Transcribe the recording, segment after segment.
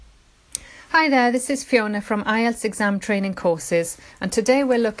Hi there, this is Fiona from IELTS Exam Training Courses, and today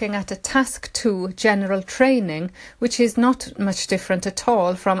we're looking at a Task 2 general training, which is not much different at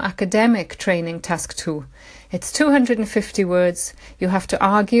all from academic training Task 2. It's 250 words, you have to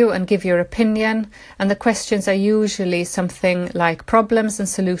argue and give your opinion, and the questions are usually something like problems and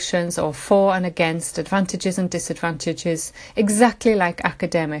solutions or for and against, advantages and disadvantages, exactly like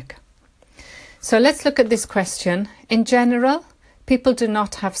academic. So let's look at this question. In general, people do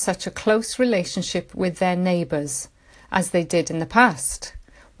not have such a close relationship with their neighbours as they did in the past.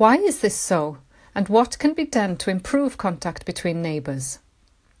 Why is this so? And what can be done to improve contact between neighbours?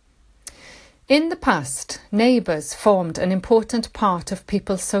 In the past, neighbours formed an important part of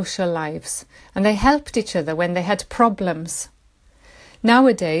people's social lives, and they helped each other when they had problems.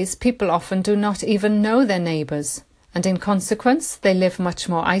 Nowadays, people often do not even know their neighbours, and in consequence, they live much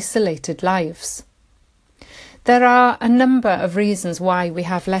more isolated lives. There are a number of reasons why we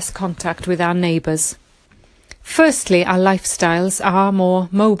have less contact with our neighbours. Firstly, our lifestyles are more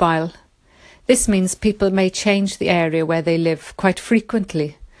mobile. This means people may change the area where they live quite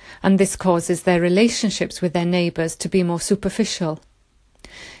frequently, and this causes their relationships with their neighbours to be more superficial.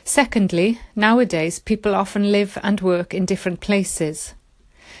 Secondly, nowadays people often live and work in different places.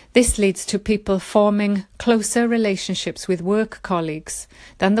 This leads to people forming closer relationships with work colleagues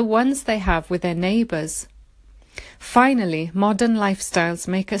than the ones they have with their neighbours. Finally, modern lifestyles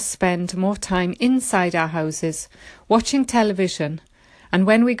make us spend more time inside our houses, watching television, and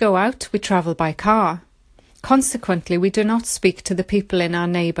when we go out, we travel by car. Consequently, we do not speak to the people in our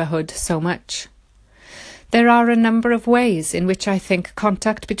neighbourhood so much. There are a number of ways in which I think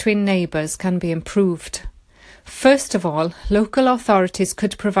contact between neighbours can be improved. First of all, local authorities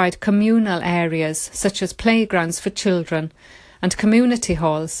could provide communal areas such as playgrounds for children and community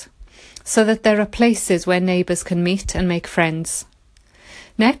halls, so that there are places where neighbours can meet and make friends.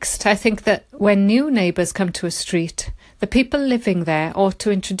 Next, I think that when new neighbours come to a street, the people living there ought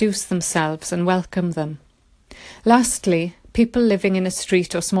to introduce themselves and welcome them. Lastly, people living in a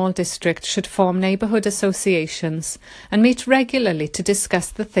street or small district should form neighbourhood associations and meet regularly to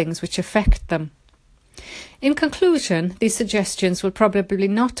discuss the things which affect them. In conclusion, these suggestions will probably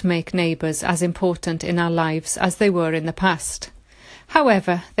not make neighbours as important in our lives as they were in the past.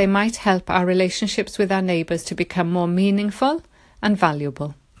 However, they might help our relationships with our neighbours to become more meaningful and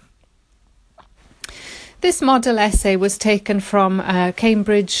valuable. This model essay was taken from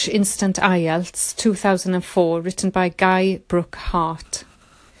Cambridge Instant IELTS 2004, written by Guy Brooke Hart.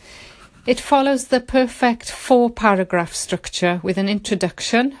 It follows the perfect 4-paragraph structure with an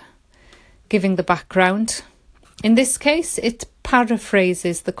introduction, giving the background. In this case, it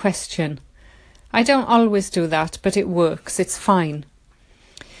paraphrases the question. I don't always do that, but it works, it's fine.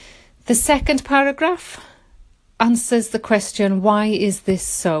 The second paragraph answers the question, why is this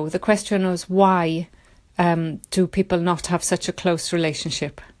so? The question was, why do people not have such a close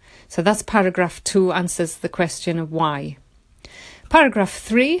relationship? So that's paragraph 2, answers the question of why. Paragraph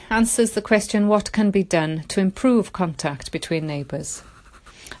 3 answers the question, what can be done to improve contact between neighbours?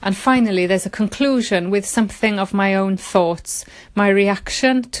 And finally, there's a conclusion with something of my own thoughts, my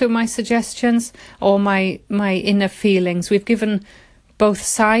reaction to my suggestions, or my inner feelings. We've given both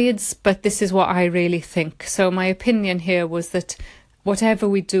sides, but this is what I really think. So my opinion here was that whatever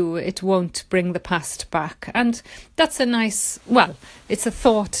we do, it won't bring the past back. And that's a nice, it's a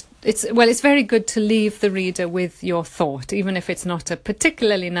thought. It's very good to leave the reader with your thought, even if it's not a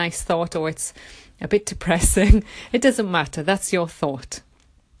particularly nice thought or it's a bit depressing. It doesn't matter. That's your thought.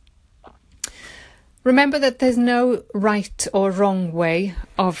 Remember that there's no right or wrong way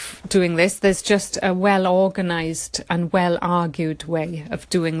of doing this. There's just a well-organised and well-argued way of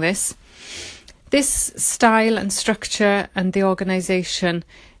doing this. This style and structure and the organisation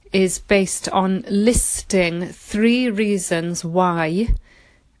is based on listing 3 reasons why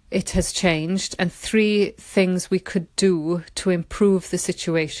it has changed and 3 things we could do to improve the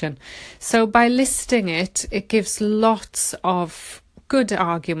situation. So by listing it, it gives lots of good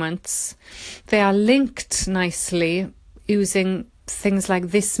arguments. They are linked nicely using things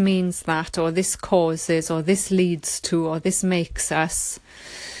like this means that, or this causes, or this leads to, or this makes us.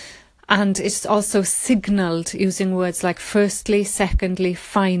 And it's also signalled using words like firstly, secondly,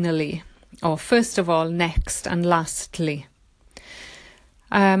 finally, or first of all, next, and lastly.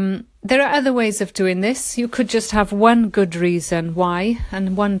 There are other ways of doing this. You could just have one good reason why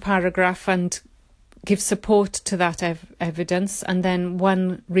and one paragraph and give support to that evidence, and then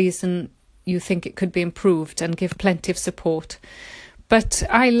one reason you think it could be improved and give plenty of support. But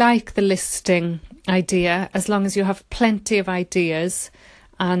I like the listing idea as long as you have plenty of ideas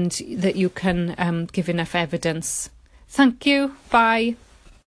and that you can give enough evidence. Thank you. Bye.